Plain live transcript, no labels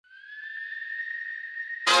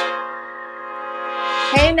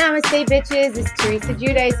Hey, Namaste, bitches. It's Teresa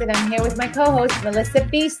Giudice, and I'm here with my co-host, Melissa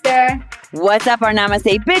Feaster. What's up, our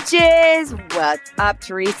Namaste, bitches? What's up,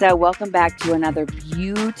 Teresa? Welcome back to another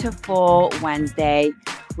beautiful Wednesday.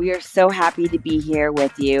 We are so happy to be here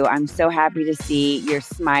with you. I'm so happy to see your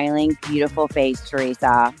smiling, beautiful face,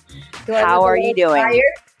 Teresa. How are you doing? Tired?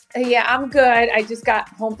 Yeah, I'm good. I just got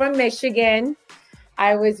home from Michigan.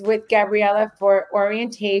 I was with Gabriella for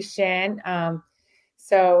orientation.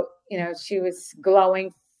 So, she was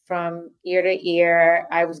glowing from ear to ear.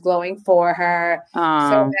 I was glowing for her. So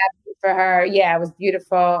happy for her. Yeah, it was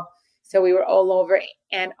beautiful. So we were all over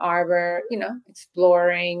Ann Arbor,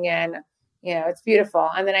 exploring, and, it's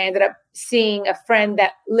beautiful. And then I ended up seeing a friend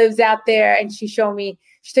that lives out there, and she took me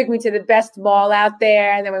to the best mall out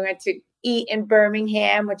there. And then we went to eat in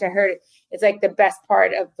Birmingham, which I heard is like the best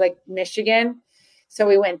part of like Michigan. So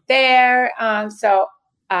we went there. I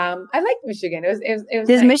like Michigan. It was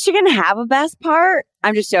Does nice. Michigan have a best part?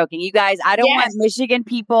 I'm just joking. You guys, I don't want Michigan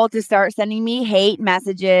people to start sending me hate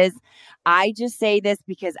messages. I just say this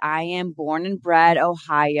because I am born and bred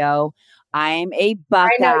Ohio. I am a Buckeye.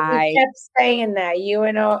 I know, you kept saying that.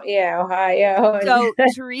 Ohio. So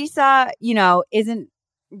Teresa, isn't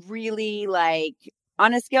really like,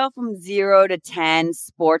 on a scale from 0 to 10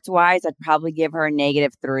 sports-wise, I'd probably give her a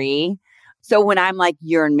 -3. So when I'm like,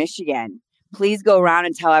 you're in Michigan, please go around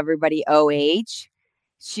and tell everybody OH.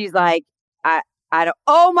 She's like, I don't,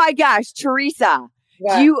 oh my gosh, Teresa,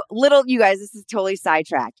 you guys, this is totally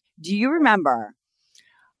sidetracked. Do you remember?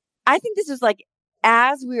 I think this was like,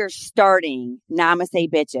 as we were starting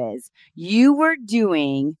Namaste Bitches, you were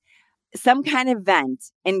doing some kind of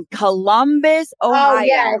event in Columbus,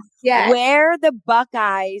 Ohio, where the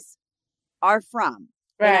Buckeyes are from.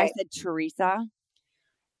 Right. And I said, Teresa,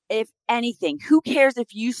 if anything, who cares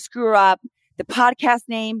if you screw up the podcast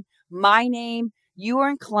name, my name? You are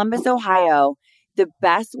in Columbus, Ohio. The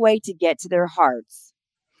best way to get to their hearts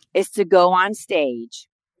is to go on stage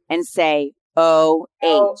and say OH.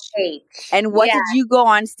 And what did you go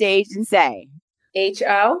on stage and say?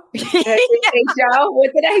 H-O? H-O?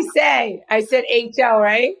 What did I say? I said H-O,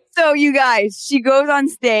 right? So you guys, she goes on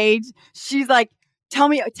stage. She's like, tell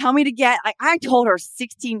me to get, like, I told her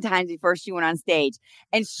 16 times before she went on stage,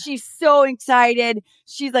 and she's so excited.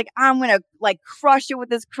 She's like, I'm going to like crush it with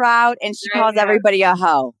this crowd. And she calls everybody a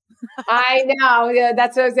hoe. I know. Yeah,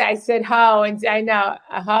 that's what I said. I said hoe. And I know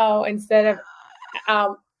a hoe instead of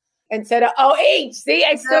OH. See,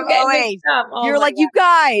 I still get mixed up. Oh, you're like, God. You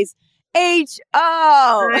guys,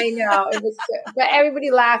 H-O. I know. It was, but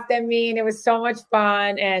everybody laughed at me, and it was so much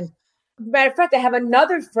fun. And matter of fact, I have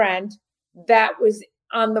another friend that was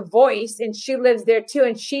on The Voice, and she lives there too.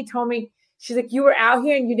 And she told me, she's like, you were out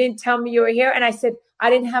here and you didn't tell me you were here. And I said, I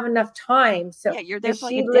didn't have enough time. So you're there for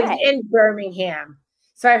she lives in Birmingham.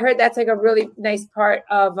 So I heard that's like a really nice part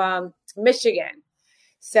of Michigan.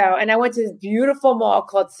 So, and I went to this beautiful mall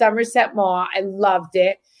called Somerset Mall. I loved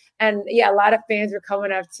it. And yeah, a lot of fans were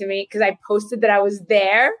coming up to me because I posted that I was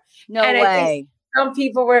there. No way. I think some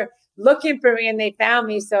people were looking for me and they found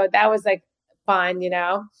me. So that was like fun,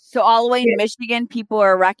 So all the way in Michigan, people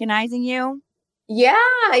are recognizing you? Yeah.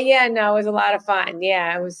 No, it was a lot of fun.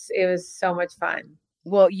 Yeah, it was so much fun.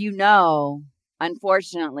 Well,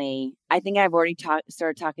 unfortunately, I think I've already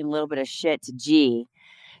started talking a little bit of shit to G.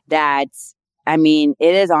 It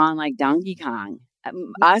is on like Donkey Kong.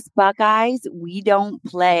 Us Buckeyes, we don't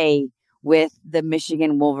play with the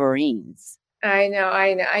Michigan Wolverines. I know.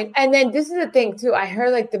 And then this is the thing too. I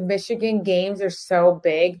heard like the Michigan games are so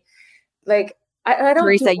big. Like I don't.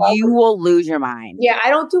 Teresa, you will lose your mind. Yeah, I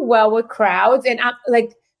don't do well with crowds, and I'm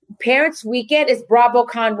like, Parents' Weekend is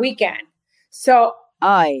BravoCon weekend. So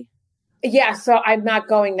so I'm not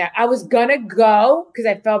going there. I was gonna go because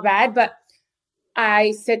I felt bad, but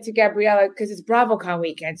I said to Gabriella, because it's BravoCon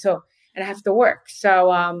weekend, and I have to work.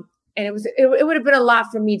 So and it would have been a lot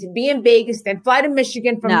for me to be in Vegas, then fly to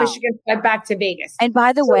Michigan, Michigan fly back to Vegas. And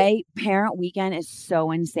by the way, Parent Weekend is so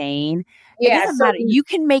insane. It doesn't matter. You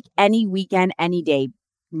can make any weekend, any day,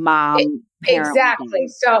 Mom. Exactly.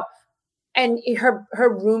 Weekend. So, and her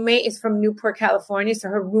roommate is from Newport, California. So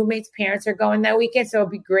her roommate's parents are going that weekend. So it'll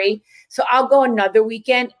be great. So I'll go another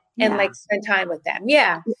weekend and like spend time with them.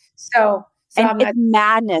 Yeah. So it's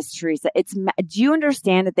madness, Teresa. Do you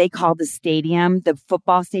understand that they call the stadium, the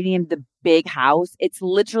football stadium, the big house? It's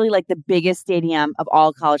literally like the biggest stadium of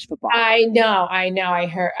all college football. I know. I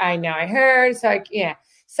heard. So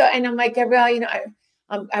So, and I'm like, Gabrielle,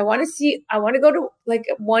 I want to go to like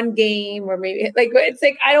one game or maybe like, it's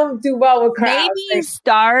like, I don't do well with crowds. Maybe you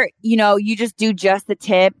start, you just do just the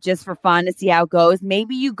tip just for fun to see how it goes.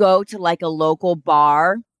 Maybe you go to like a local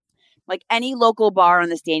bar Like any local bar on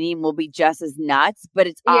the stadium will be just as nuts, but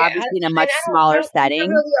it's Yeah, obviously in a and much I smaller don't think you're setting.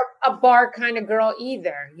 really a bar kind of girl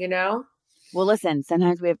either, you know? Well, listen,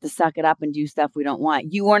 sometimes we have to suck it up and do stuff we don't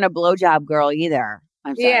want. You weren't a blowjob girl either.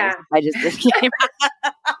 I'm sorry. Yeah. I just came.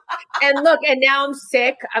 And look, and now I'm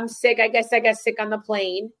sick. I'm sick. I guess I got sick on the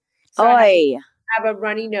plane. So I Oi. have a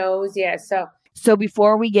runny nose. Yeah. So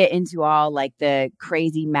before we get into all like the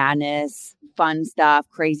crazy madness, fun stuff,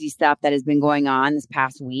 crazy stuff that has been going on this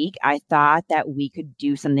past week, I thought that we could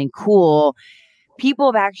do something cool.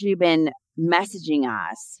 People have actually been messaging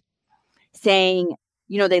us saying,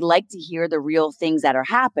 they like to hear the real things that are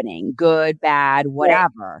happening, good, bad, right.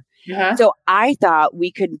 whatever. Uh-huh. So I thought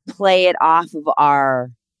we could play it off of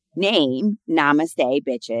our name, Namaste,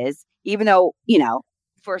 bitches, even though,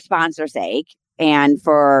 for sponsor sake and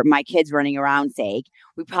for my kids running around sake,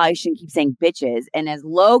 we probably shouldn't keep saying bitches. And as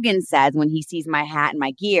Logan says, when he sees my hat and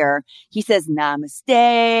my gear, he says,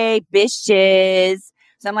 Namaste, bitches.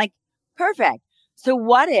 So I'm like, perfect. So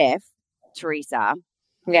what if, Teresa,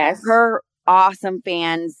 Yes. her awesome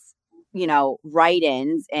fans,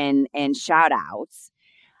 write-ins and shout outs.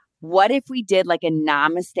 What if we did like a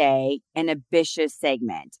namaste and a bitches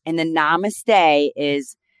segment? And the namaste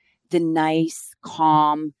is the nice,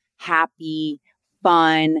 calm, happy,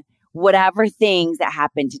 fun, whatever things that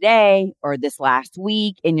happened today or this last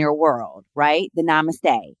week in your world, right? The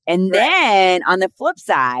namaste. And then on the flip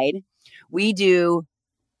side, we do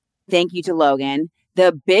thank you to Logan,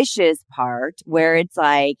 the bitches part where it's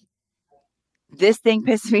like, this thing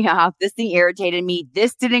pissed me off. This thing irritated me.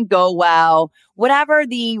 This didn't go well. Whatever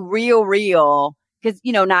the real, because,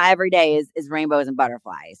 not every day is rainbows and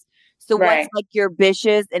butterflies. So what's Right. like your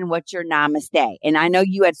bitches and what's your namaste? And I know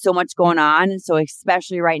you had so much going on. And so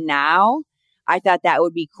especially right now, I thought that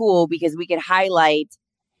would be cool because we could highlight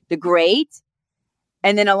the great.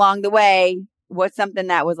 And then along the way, what's something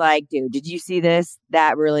that was like, dude, did you see this?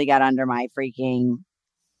 That really got under my freaking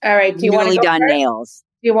All right. Do you want to newly go done first? nails.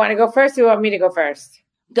 Do you want to go first? Or you want me to go first?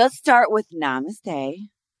 Let's start with namaste.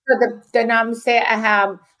 So the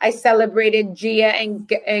namaste, I celebrated Gia and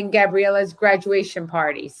Gabriella's graduation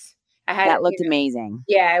parties. I had, That looked amazing.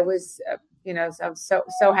 Yeah, it was, so I'm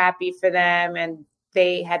so happy for them, and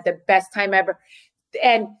they had the best time ever.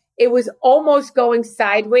 And it was almost going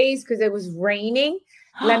sideways because it was raining.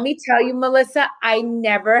 Let me tell you, Melissa, I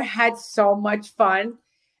never had so much fun.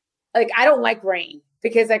 Like, I don't like rain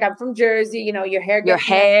because, like, I'm from Jersey. Your hair gets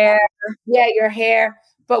your hair.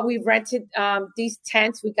 But we rented these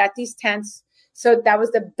tents. We got these tents, so that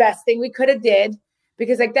was the best thing we could have did.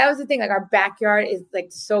 Because like that was the thing, like our backyard is like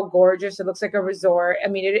so gorgeous. It looks like a resort. I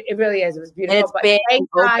mean, it really is. It was beautiful. And it's but big thank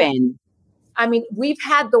open. God, I mean, we've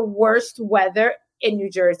had the worst weather in New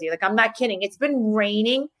Jersey. Like, I'm not kidding. It's been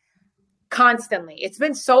raining constantly. It's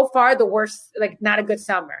been so far the worst, like not a good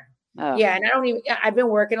summer. Oh. Yeah. And I've been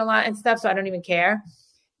working a lot and stuff, so I don't even care.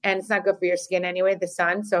 And it's not good for your skin anyway, the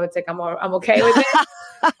sun. So it's like, I'm okay with it.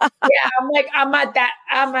 Yeah. I'm at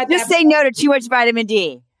that. Just say no to too much vitamin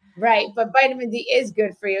D. Right. But vitamin D is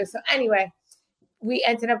good for you. So anyway, we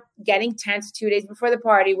ended up getting tents 2 days before the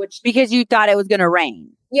party, because you thought it was going to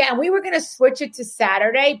rain. Yeah. And we were going to switch it to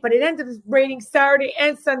Saturday, but it ended up raining Saturday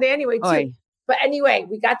and Sunday anyway, too. Oy. But anyway,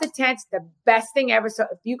 we got the tents, the best thing ever. So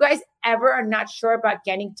if you guys ever are not sure about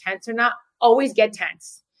getting tents or not, always get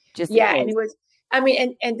tents. And it was, and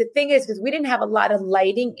the thing is, because we didn't have a lot of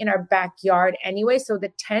lighting in our backyard anyway, so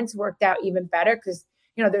the tents worked out even better because,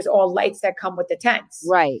 there's all lights that come with the tents.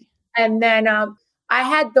 Right. And then I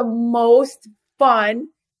had the most fun,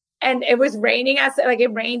 and it was raining outside, like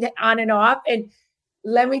it rained on and off. And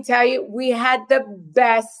let me tell you, we had the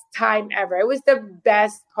best time ever. It was the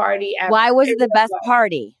best party ever. Why was it the best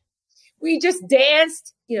party? We just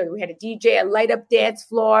danced. We had a DJ, a light up dance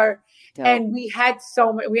floor. Dope. And we had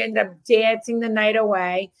we ended up dancing the night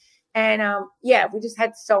away. And we just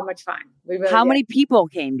had so much fun. We really How did. many people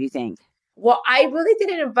came, do you think? Well, I really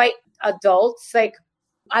didn't invite adults. Like,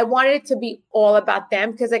 I wanted it to be all about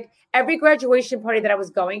them because, like, every graduation party that I was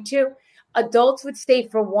going to, adults would stay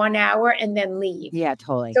for 1 hour and then leave. Yeah,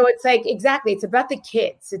 totally. So it's like, exactly. It's about the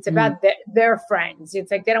kids. It's about their friends. It's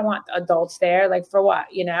like, they don't want adults there. Like, for what,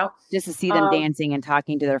 Just to see them dancing and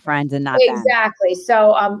talking to their friends and not exactly. them.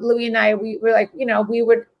 So, Louis and I, we were like, we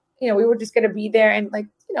were just going to be there and like,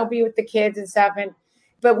 be with the kids and stuff.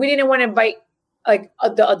 But we didn't want to invite like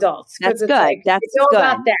the adults. That's good. Like, That's it's all good.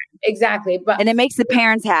 about them. Exactly. And it makes the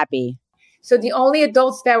parents happy. So the only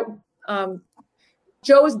adults that,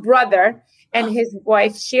 Joe's brother and his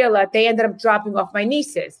wife, Sheila, they ended up dropping off my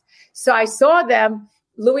nieces. So I saw them.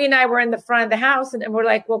 Louis and I were in the front of the house and we're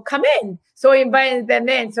like, well, come in. So we invited them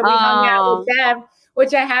in. So we hung out with them,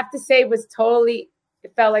 which I have to say was totally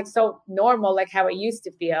it felt like so normal, like how it used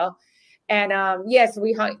to feel. And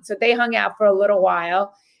so they hung out for a little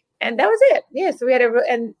while, and that was it. Yeah, so we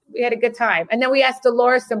had a good time. And then we asked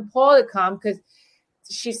Dolores and Paul to come because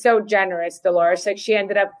she's so generous, Dolores. Like she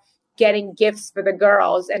ended up getting gifts for the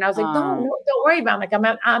girls, and I was like, no, no, don't worry about it.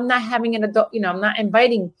 Like I'm not having an adult, I'm not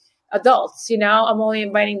inviting adults. I'm only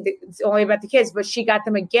inviting it's only about the kids. But she got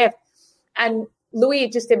them a gift, and Louis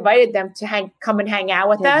just invited them to come and hang out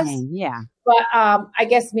with us. Yeah. But I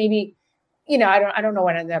guess maybe, I don't know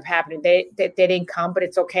what ended up happening. They didn't come, but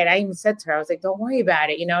it's okay. And I even said to her, I was like, don't worry about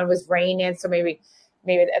it. It was raining, so maybe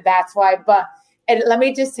that's why. But and let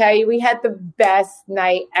me just tell you, we had the best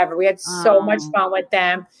night ever. We had so much fun with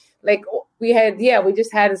them. Like we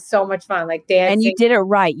just had so much fun, like dancing. And you did it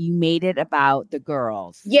right. You made it about the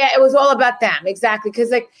girls. Yeah, it was all about them. Exactly. Because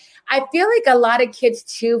like, I feel like a lot of kids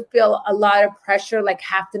too feel a lot of pressure, like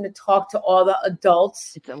having to talk to all the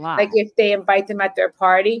adults. It's a lot. Like if they invite them at their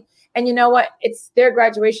party. And you know what? It's their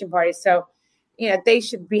graduation party. So, they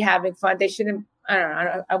should be having fun. They shouldn't, I don't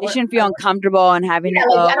know. They shouldn't feel uncomfortable and having to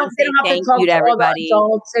go and say thank you to everybody. All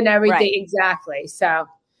the adults and everything. Right. Exactly. So.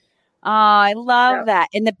 Oh, I love that.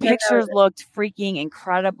 And the pictures looked freaking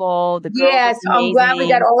incredible. The girls Yes, I'm glad we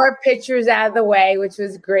got all our pictures out of the way, which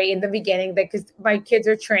was great in the beginning because my kids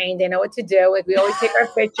are trained. They know what to do. Like we always take our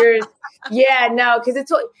pictures. Yeah, no,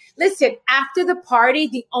 because listen, after the party,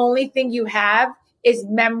 the only thing you have is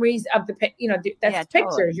memories of the, that's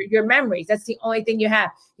pictures, totally. your memories. That's the only thing you have.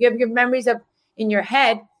 You have your memories in your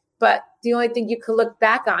head, but the only thing you could look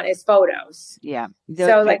back on is photos. Yeah.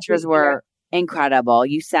 Those pictures were incredible.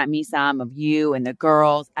 You sent me some of you and the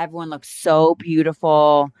girls. Everyone looked so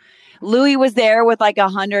beautiful. Louis was there with like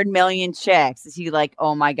 100 million chicks. Is he like,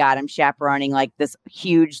 oh my God, I'm chaperoning like this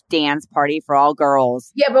huge dance party for all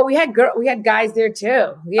girls? Yeah, but we had guys there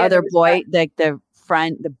too. Other boy, like the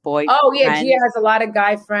boy. Oh yeah, Gia has a lot of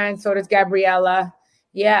guy friends. So does Gabriella.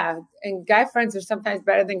 Yeah, and guy friends are sometimes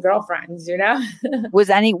better than girlfriends. Was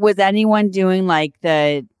anyone doing like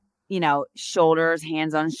the shoulders,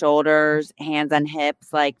 hands on shoulders, hands on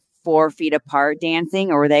hips, like 4 feet apart dancing,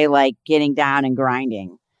 or were they like getting down and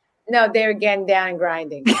grinding? No, they were getting down and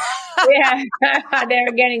grinding. Yeah, they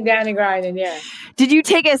were getting down and grinding. Yeah. Did you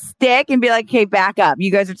take a stick and be like, "Okay, back up.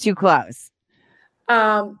 You guys are too close"?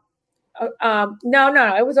 No.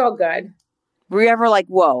 It was all good. Were you ever like,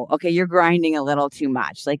 "Whoa, okay, you're grinding a little too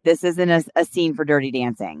much. Like this isn't a scene for Dirty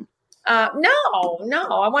Dancing"? No.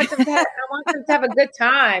 I want them to have a good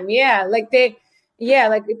time. Yeah. Like they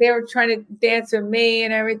were trying to dance with me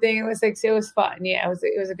and everything. It was fun. Yeah.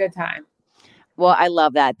 It was a good time. Well, I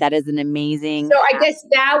love that. That is an amazing. So I guess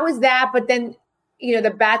that was that. But then,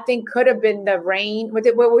 the bad thing could have been the rain. What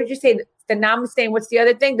would you say? The Namaste. What's the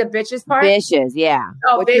other thing? The bitches part? Bitches. Yeah.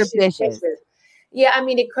 Oh, bitches. Yeah. I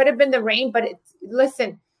mean, it could have been the rain, but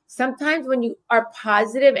listen, sometimes when you are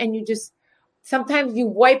positive and sometimes you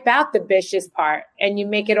wipe out the vicious part and you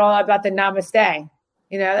make it all about the namaste.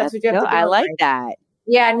 That's what you have to do. I like that.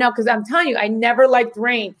 Yeah, no, because I'm telling you, I never liked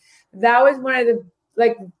rain. That was one of the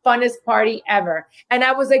funnest party ever. And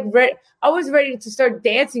I was ready to start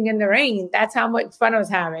dancing in the rain. That's how much fun I was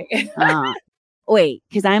having. Wait,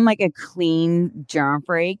 because I'm like a clean germ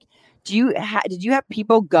freak. Did you have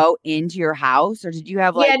people go into your house, or did you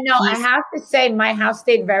have I have to say my house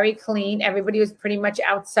stayed very clean. Everybody was pretty much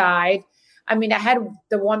outside. I mean, I had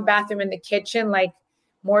the one bathroom in the kitchen, like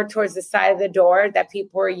more towards the side of the door that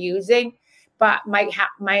people were using, but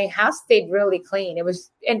my house stayed really clean. It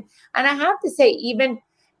was, and I have to say, even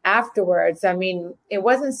afterwards, I mean, it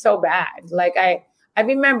wasn't so bad. Like I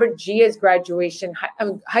remember Gia's graduation,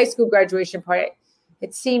 high school graduation party.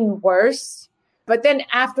 It seemed worse, but then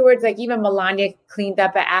afterwards, like even Melania cleaned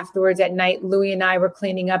up afterwards at night. Louis and I were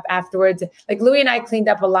cleaning up afterwards. Like Louis and I cleaned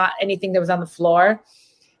up a lot, anything that was on the floor.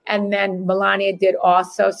 And then Melania did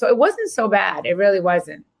also. So it wasn't so bad. It really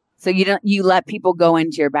wasn't. So you let people go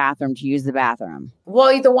into your bathroom to use the bathroom?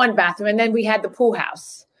 Well, the one bathroom. And then we had the pool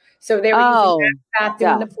house. So they were using that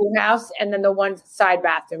bathroom in the pool house and then the one side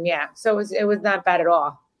bathroom. Yeah. So it was not bad at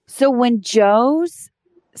all. So when Joe's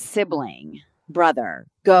brother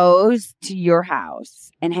goes to your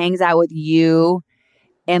house and hangs out with you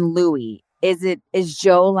and Louis, is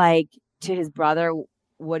Joe like to his brother,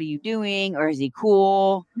 what are you doing? Or is he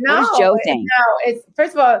cool? No, what does Joe think? No, it's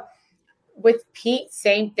first of all, with Pete,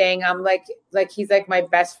 same thing. I'm like he's like my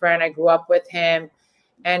best friend. I grew up with him.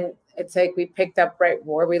 And it's like we picked up right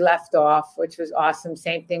where we left off, which was awesome.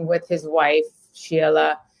 Same thing with his wife,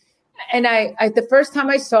 Sheila. And I the first time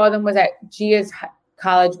I saw them was at Gia's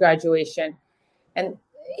college graduation. And,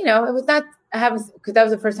 it was not, because that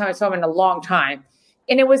was the first time I saw him in a long time.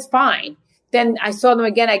 And it was fine. then I saw them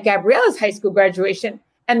again at Gabriella's high school graduation,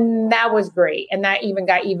 and that was great. And that even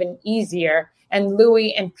got even easier. And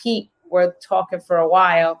Louie and Pete were talking for a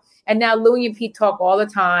while, and now Louie and Pete talk all the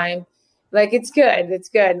time. Like it's good. It's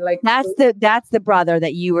good. Like That's the brother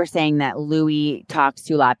that you were saying that Louis talks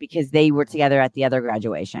to a lot because they were together at the other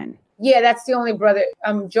graduation. yeah, that's the only brother.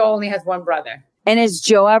 Joe only has one brother. And is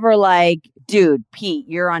Joe ever like, dude, Pete,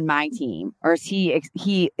 you're on my team, or is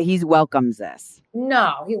he's welcomes this?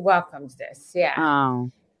 No, he welcomes this. Yeah,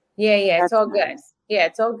 Oh, yeah. It's that's all good. nice. Yeah,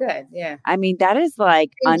 it's all good. Yeah. I mean, that is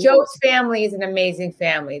like And Joe's family is an amazing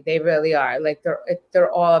family. They really are. Like they're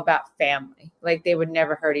all about family. Like they would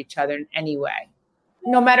never hurt each other in any way.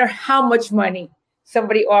 No matter how much money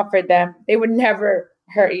somebody offered them, they would never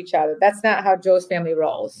hurt each other. That's not how Joe's family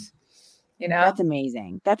rolls. You know? That's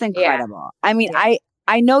amazing. That's Yeah. incredible. I mean, Yeah.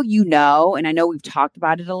 I know and I know we've talked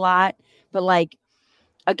about it a lot, but like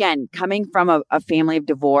again, coming from a family of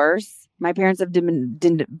divorce, my parents have been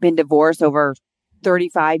divorced over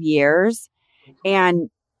 35 years.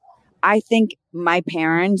 And I think my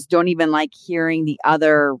parents don't even like hearing the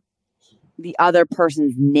other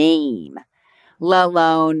person's name, let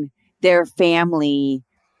alone their family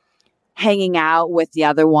hanging out with the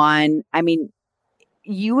other one. I mean,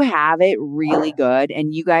 you have it really good,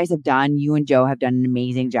 and you and Joe have done an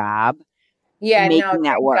amazing job Yeah, no, making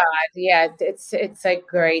that thank work. God. Yeah, it's like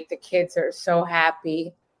great. The kids are so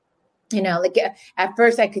happy. You know, like at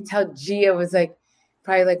first I could tell Gia was like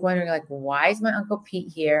probably like wondering like why is my Uncle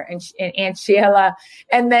Pete here and Aunt Sheila,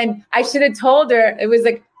 and then I should have told her. It was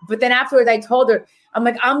like, but then afterwards I told her, I'm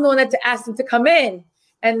like, I'm the one that asked them to come in.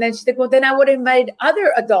 And then she's like, well, then I would have invited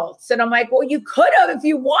other adults. And I'm like, well, you could have if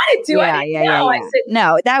you wanted to. I didn't know. I said,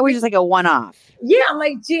 No, that was just like a one-off. yeah, I'm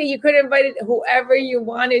like, gee, you could have invited whoever you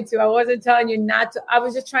wanted to. I wasn't telling you not to. I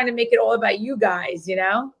was just trying to make it all about you guys, you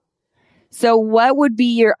know? So what would be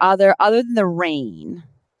your other than the rain,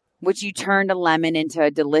 which you turned a lemon into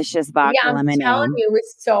a delicious Yeah, vodka I'm telling lemonade? you, it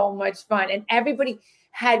was so much fun. And everybody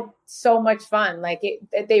had so much fun. Like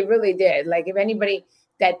they really did. Like if anybody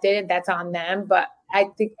that did, that's on them. But I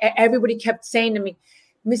think everybody kept saying to me,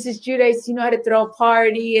 Mrs. Judice, you know how to throw a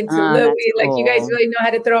party. And to Oh, that's Louie, like you guys cool. really know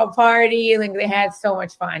how to throw a party. Like they had so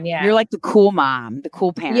much fun. Yeah. You're like the cool mom, the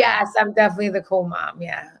cool parent. Yes, I'm definitely the cool mom.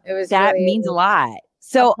 Yeah. It was That really means a lot. a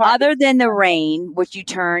So party. other than the rain, which you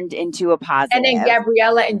turned into a And then positive.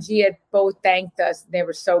 Gabriella and Gia both thanked us. They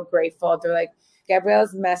were so grateful. They're like,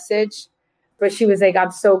 Gabriella's message, but she was like,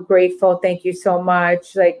 I'm so grateful. Thank you so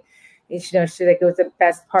much. Like, you know, she's like, it was the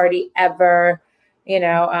best party ever. You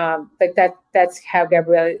know, like that's how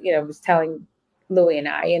Gabriella, you know, was telling Louie and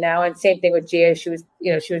I, you know, and same thing with Gia. She was,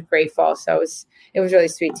 you know, she was grateful. So it was really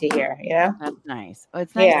sweet to hear, you know? That's nice. Well,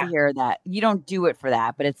 it's nice to Yeah. hear that. You don't do it for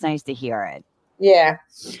that, but it's nice to hear it. Yeah,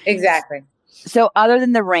 exactly. So other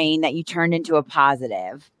than the rain that you turned into a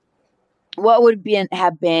positive, what would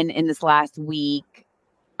have been in this last week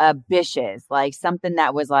ambitious, like something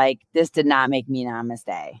that was like, this did not make me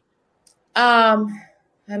namaste?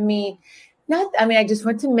 I mean, not. I mean, I just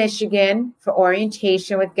went to Michigan for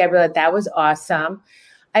orientation with Gabriella. That was awesome.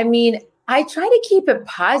 I mean, I try to keep it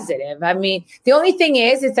positive. I mean, the only thing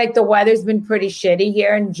is, it's like the weather's been pretty shitty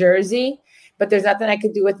here in Jersey, but there's nothing I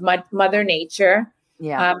could do with Mother Nature.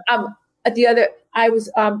 Yeah. I was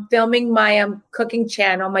filming my cooking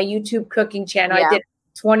channel, my YouTube cooking channel. Yeah. I did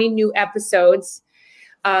 20 new episodes.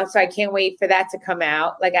 So I can't wait for that to come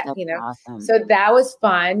out. Like, That's you know, awesome. so that was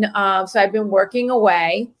fun. So I've been working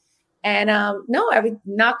away and no,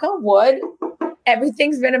 knock on wood,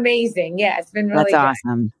 everything's been amazing. Yeah, it's been really That's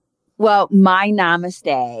awesome. Well, my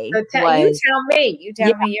namaste good. So was, you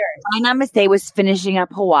tell me yours. my namaste was finishing up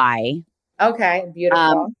Hawaii. Okay,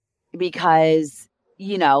 beautiful. Because,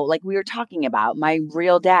 you know, like we were talking about, my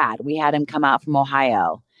real dad, we had him come out from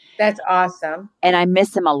Ohio. That's awesome. And I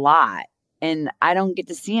miss him a lot. And I don't get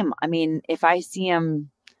to see him. I mean, if I see him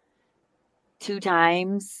 2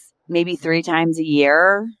 times, maybe 3 times a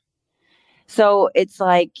year. So it's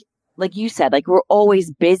like you said, like we're always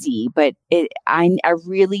busy, but I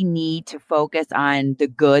really need to focus on the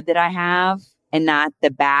good that I have and not the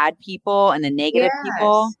bad people and the negative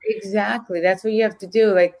people. Yes, exactly. That's what you have to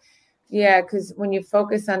do. Like, yeah, because when you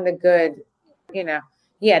focus on the good, you know,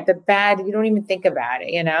 yeah, the bad, you don't even think about it,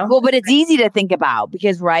 you know? Well, but it's easy to think about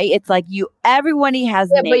because, right? It's like everybody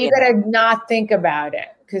has Yeah, but you negative. gotta not think about it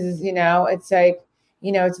because you know it's like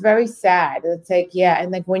you know it's very sad. It's like yeah,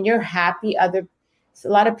 and like when you're happy, a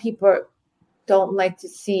lot of people don't like to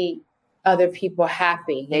see other people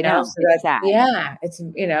happy. They You know, don't. so It's that sad. yeah, it's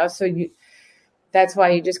you know, so you that's why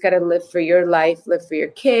you just gotta live for your life, live for your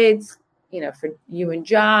kids, you know, for you and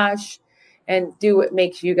Josh, and do what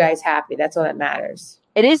makes you guys happy. That's all that matters.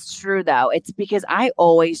 It is true though. It's because I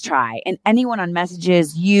always try, and anyone on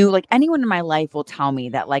messages, you, like anyone in my life will tell me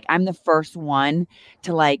that like I'm the first one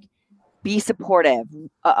to like be supportive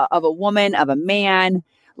of a woman, of a man.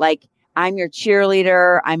 Like I'm your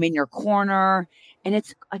cheerleader. I'm in your corner. And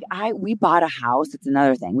it's like we bought a house. It's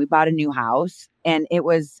another thing. We bought a new house and it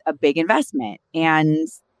was a big investment and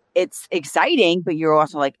it's exciting, but you're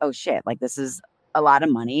also like, oh shit, like this is a lot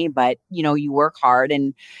of money, but you know, you work hard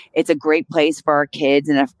and it's a great place for our kids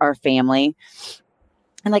and our family.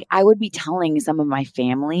 And like I would be telling some of my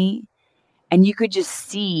family and you could just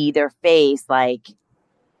see their face like,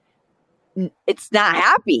 it's not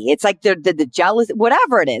happy. It's like the jealous,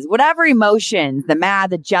 whatever it is, whatever emotions, the mad,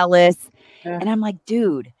 the jealous. Uh, And I'm like,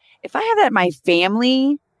 dude, if I have that in my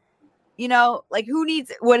family, you know, like who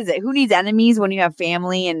needs, what is it? Who needs enemies when you have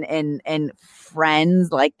family and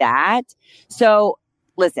friends like that? So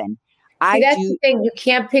listen, See, I that's the do, thing. You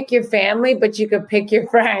can't pick your family, but you could pick your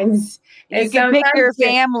friends. And you can pick your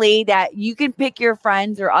sometimes family that you can pick your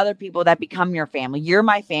friends or other people that become your family. You're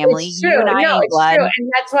my family. it's You and true. I No, ain't it's blood. true.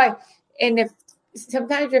 And that's why, and if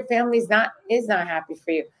sometimes your family's not is not happy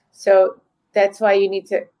for you. So that's why you need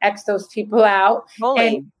to X those people out and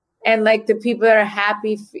Fully. like the people that are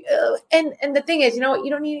happy and the thing is, you know what,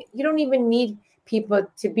 you don't even need people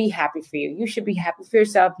to be happy for you. You should be happy for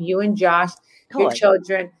yourself, you and Josh, your Totally.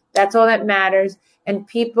 children. That's all that matters. And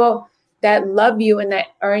people that love you and that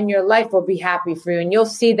are in your life will be happy for you. And you'll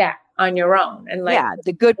see that on your own. And like, Yeah.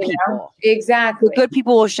 The good you know, people. The exactly. good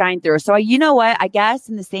people will shine through. So you know what? I guess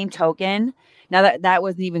in the same token, now that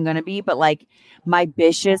wasn't even going to be, but like my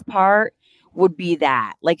bitches part would be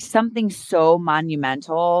that like something so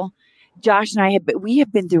monumental. Josh and I we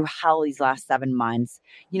have been through hell these last 7 months.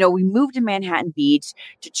 You know, we moved to Manhattan Beach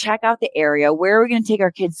to check out the area. Where are we going to take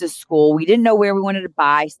our kids to school? We didn't know where we wanted to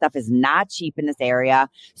buy. Stuff is not cheap in this area.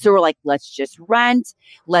 So we're like, let's just rent.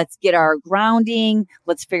 Let's get our grounding.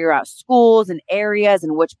 Let's figure out schools and areas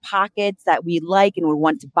and which pockets that we like and would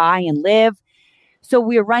want to buy and live. So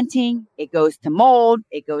we're renting. It goes to mold.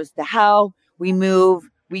 It goes to hell. We move.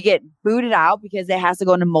 We get booted out because it has to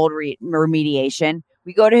go into mold remediation.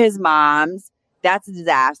 We go to his mom's. That's a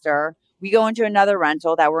disaster. We go into another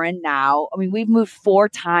rental that we're in now. I mean, we've moved 4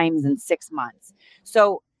 times in 6 months.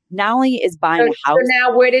 So not only is So, buying a so house,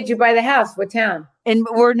 now, where did you buy the house? What town? and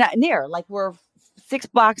we're not near, like we're 6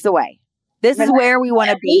 blocks away. This is Manhattan, where we want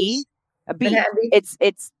to Manhattan be. Beach. A beach. Manhattan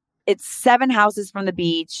Beach. It's 7 houses from the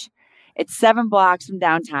beach. It's 7 blocks from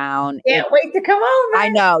downtown. Can't wait to come I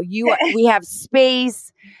over. know we have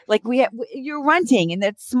space. Like you're renting and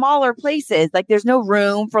it's smaller places. Like there's no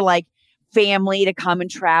room for like family to come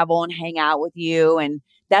and travel and hang out with you. And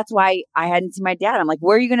that's why I hadn't seen my dad. I'm like,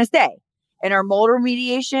 where are you going to stay? In our mold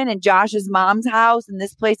remediation and Josh's mom's house in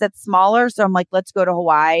this place that's smaller. So I'm like, let's go to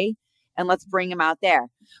Hawaii and let's bring him out there.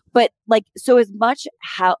 But like, so as much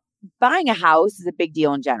how buying a house is a big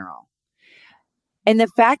deal in general. And the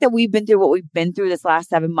fact that we've been through what we've been through this last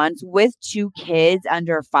 7 months with 2 kids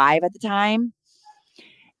under 5 at the time,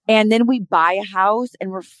 and then we buy a house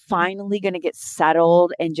and we're finally going to get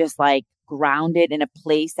settled and just like grounded in a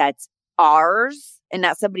place that's ours and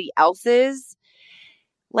not somebody else's.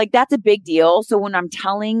 Like that's a big deal. So when I'm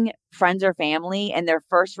telling friends or family and their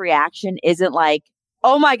first reaction isn't like,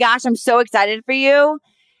 oh my gosh, I'm so excited for you.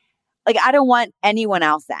 Like I don't want anyone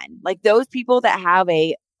else then. Like those people that have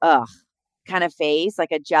a, ugh, kind of face,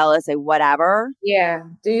 like a jealous, a whatever. Yeah.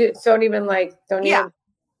 Do you don't even don't Yeah, even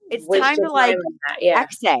it's waste time your to time like on that. Yeah.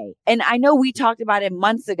 XA. And I know we talked about it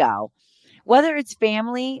months ago, whether it's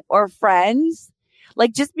family or friends,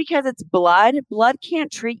 like just because it's blood, blood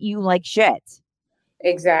can't treat you like shit.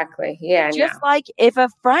 Exactly. Yeah. No. Just like if a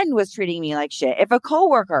friend was treating me like shit, if a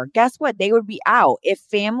coworker, guess what? They would be out. If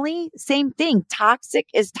family, same thing. Toxic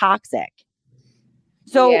is toxic.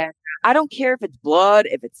 So Yeah. I don't care if it's blood,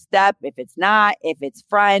 if it's step, if it's not, if it's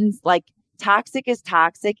friends, like toxic is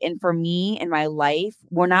toxic. And for me in my life,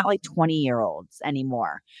 we're not like 20-year-olds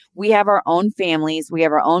anymore. We have our own families, we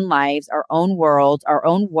have our own lives, our own worlds, our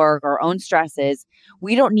own work, our own stresses.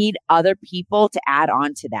 We don't need other people to add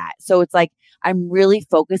on to that. So it's like, I'm really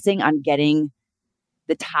focusing on getting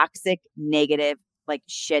the toxic, negative, like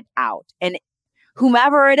shit out. And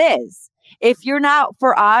whomever it is. If you're not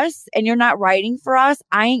for us and you're not writing for us,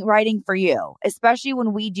 I ain't writing for you, especially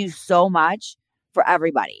when we do so much for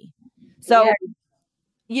everybody. Yeah. So,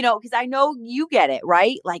 you know, because I know you get it,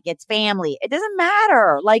 right? Like it's family. It doesn't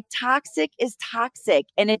matter. Like toxic is toxic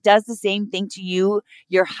and it does the same thing to you,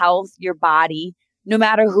 your health, your body, no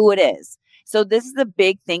matter who it is. So, this is the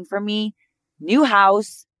big thing for me. New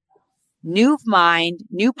house, new mind,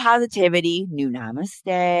 new positivity, new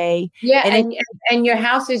namaste. Yeah, And it and your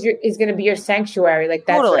house is going to be your sanctuary. Like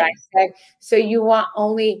that's what I totally, said. So you want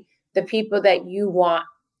only the people that you want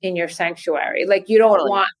in your sanctuary. Like you don't totally.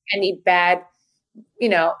 want any bad,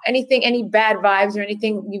 anything, any bad vibes or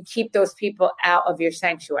anything. You keep those people out of your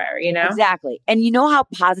sanctuary, Exactly. And you know how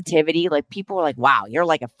positivity, like people are like, wow, you're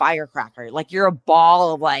like a firecracker. Like you're a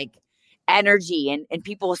ball of like energy. And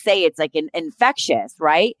people say it's like infectious,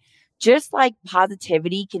 right? Just like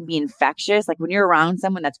positivity can be infectious. Like when you're around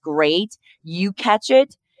someone that's great, you catch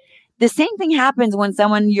it. The same thing happens when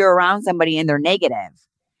you're around somebody and they're negative.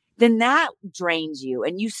 Then that drains you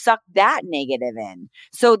and you suck that negative in.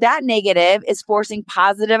 So that negative is forcing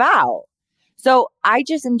positive out. So I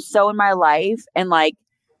just am so in my life and like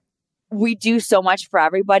we do so much for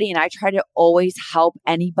everybody. And I try to always help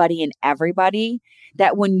anybody and everybody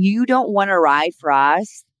that when you don't want to ride for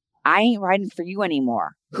us, I ain't riding for you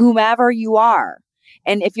anymore, whomever you are.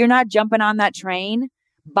 And if you're not jumping on that train,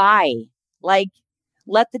 bye. Like,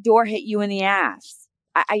 let the door hit you in the ass.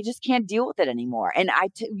 I just can't deal with it anymore. And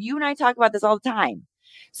you and I talk about this all the time.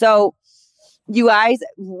 So, you guys,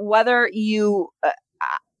 whether you,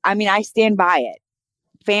 I mean, I stand by it,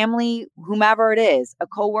 family, whomever it is, a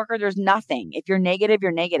coworker, there's nothing. If you're negative,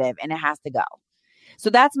 you're negative and it has to go. So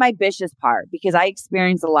that's my vicious part because I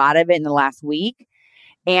experienced a lot of it in the last week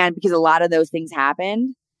and because a lot of those things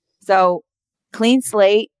happened. So clean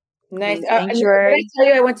slate, Nice. clean And did I sanctuary. tell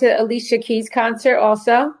you I went to Alicia Keys concert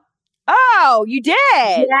also? Oh, you did.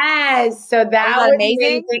 Yes. So Oh, was that that was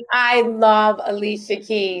amazing? amazing. I love Alicia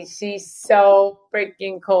Keys. She's so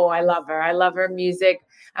freaking cool. I love her. I love her music.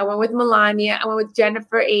 I went with Melania. I went with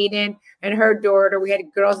Jennifer Aiden and her daughter. We had a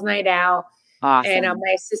girls' night out, and Awesome.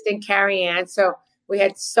 my assistant Carrie Ann. So we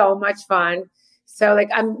had so much fun. So like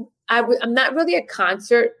I'm not really a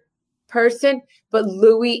concert person, but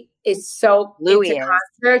Louis is so into Louis is.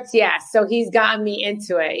 concerts. Yeah, so he's gotten me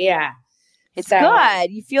into it. Yeah. It's So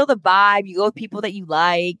good. You feel the vibe. You go with people that you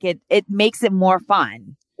like. It makes it more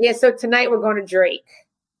fun. yeah, so tonight we're going to Drake.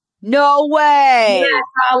 No Yes, way.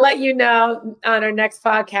 I'll let you know on our next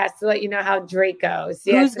podcast to let you know how Drake goes.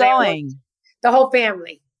 Yeah, Who's tonight going? the whole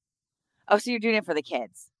family. Oh, so you're doing it for the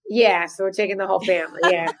kids. Yeah, so we're taking the whole family.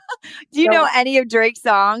 Yeah. Do you So know any of Drake's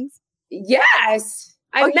songs? yes,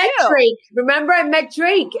 I Oh, met you do. Drake. Remember, I met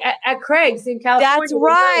Drake at Craig's in That's California.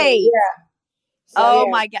 right. Yeah. So Oh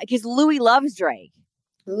yeah, my God. Because Louis loves Drake.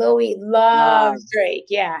 Louis loves Loves. Drake.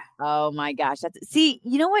 Yeah. Oh my gosh. See,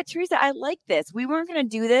 you know what, Teresa? I like this. We weren't gonna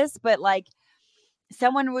do this, but like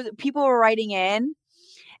people were writing in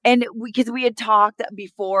and because we had talked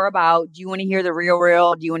before about, do you want to hear the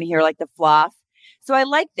real? Do you want to hear like the fluff? So I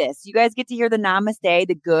like this. You guys get to hear the namaste,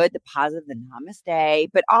 the good, the positive, the namaste,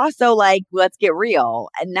 but also like, let's get real.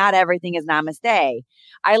 And not everything is namaste.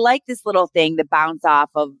 I like this little thing to bounce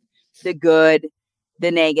off of the good,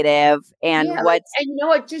 the negative, and Yeah, like, what's and you know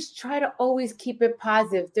what? Just try to always keep it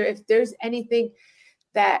positive. If there's anything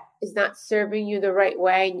that is not serving you the right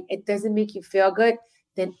way and it doesn't make you feel good,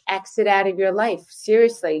 then exit out of your life.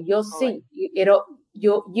 Seriously, you'll totally, see.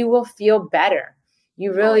 You will feel better.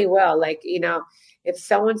 You really totally. will. Like, if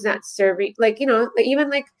someone's not serving, like, like even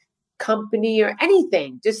like company or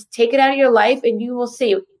anything, just take it out of your life and you will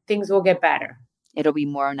see things will get better. It'll be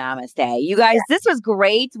more namaste. You guys, this was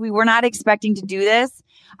great. We were not expecting to do this.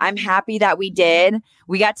 I'm happy that we did.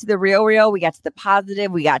 We got to the real, we got to the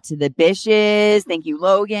positive, we got to the bishes. Thank you,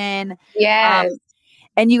 Logan. Yes.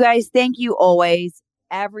 And you guys, thank you always,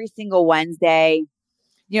 every single Wednesday.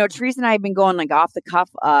 Teresa and I have been going like off the cuff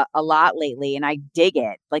a lot lately, and I dig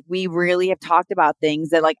it. Like we really have talked about things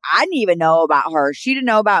that like I didn't even know about her. She didn't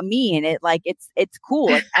know about me, and it's cool.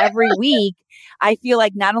 Like every week, I feel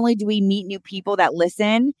like not only do we meet new people that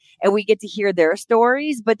listen and we get to hear their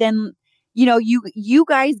stories, but then you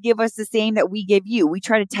guys give us the same that we give you. We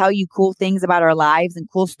try to tell you cool things about our lives and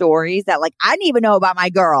cool stories that like I didn't even know about my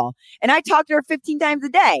girl, and I talk to her 15 times a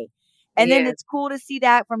day. And then Yeah. it's cool to see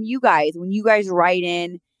that from you guys when you guys write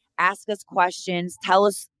in, ask us questions, tell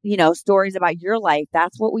us, stories about your life.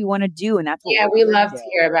 That's what we want to do. And that's what Yeah, we're we here to love to do.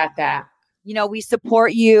 hear about that. We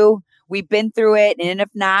support you. We've been through it. And if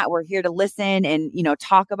not, we're here to listen and,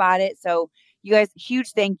 talk about it. So, you guys,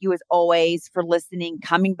 huge thank you as always for listening,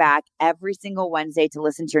 coming back every single Wednesday to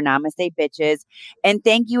listen to your Namaste bitches. And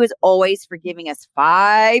thank you as always for giving us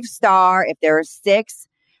 5-star. If there are 6,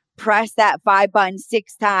 press that 5 button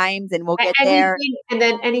 6 times and we'll get there. Anything, and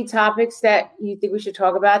then any topics that you think we should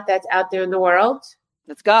talk about that's out there in the world?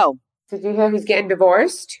 Let's go. Did you hear who's getting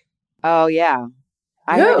divorced? Oh, yeah.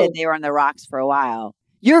 I heard that Who? they were on the rocks for a while.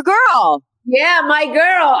 Your girl. Yeah, my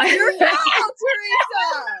girl. Your girl,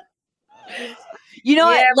 Teresa. You know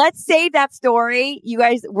what? Yeah. Let's save that story. You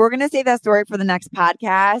guys, we're going to save that story for the next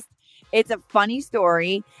podcast. It's a funny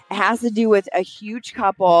story. It has to do with a huge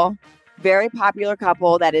couple, very popular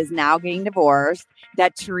couple that is now getting divorced,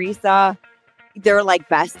 that Teresa, they're like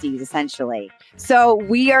besties essentially. So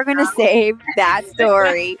we are going to save that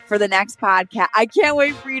story for the next podcast. I can't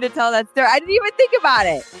wait for you to tell that story. I didn't even think about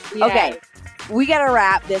it. Yes. Okay. We got to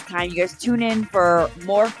wrap this time. You guys tune in for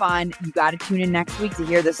more fun. You got to tune in next week to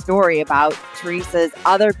hear the story about Teresa's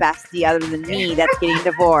other bestie other than me that's getting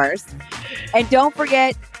divorced. And don't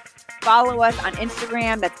forget, follow us on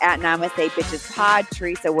Instagram. That's at Namaste Bitches Pod.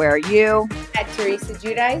 Teresa, where are you? At Teresa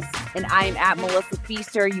Judice. And I am at Melissa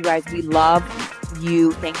Feaster. You guys, we love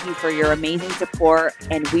you. Thank you for your amazing support.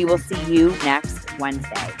 And we will see you next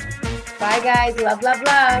Wednesday. Bye, guys. Love, love,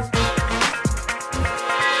 love.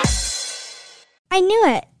 I knew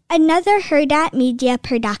it. Another Hurrdat Media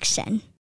production.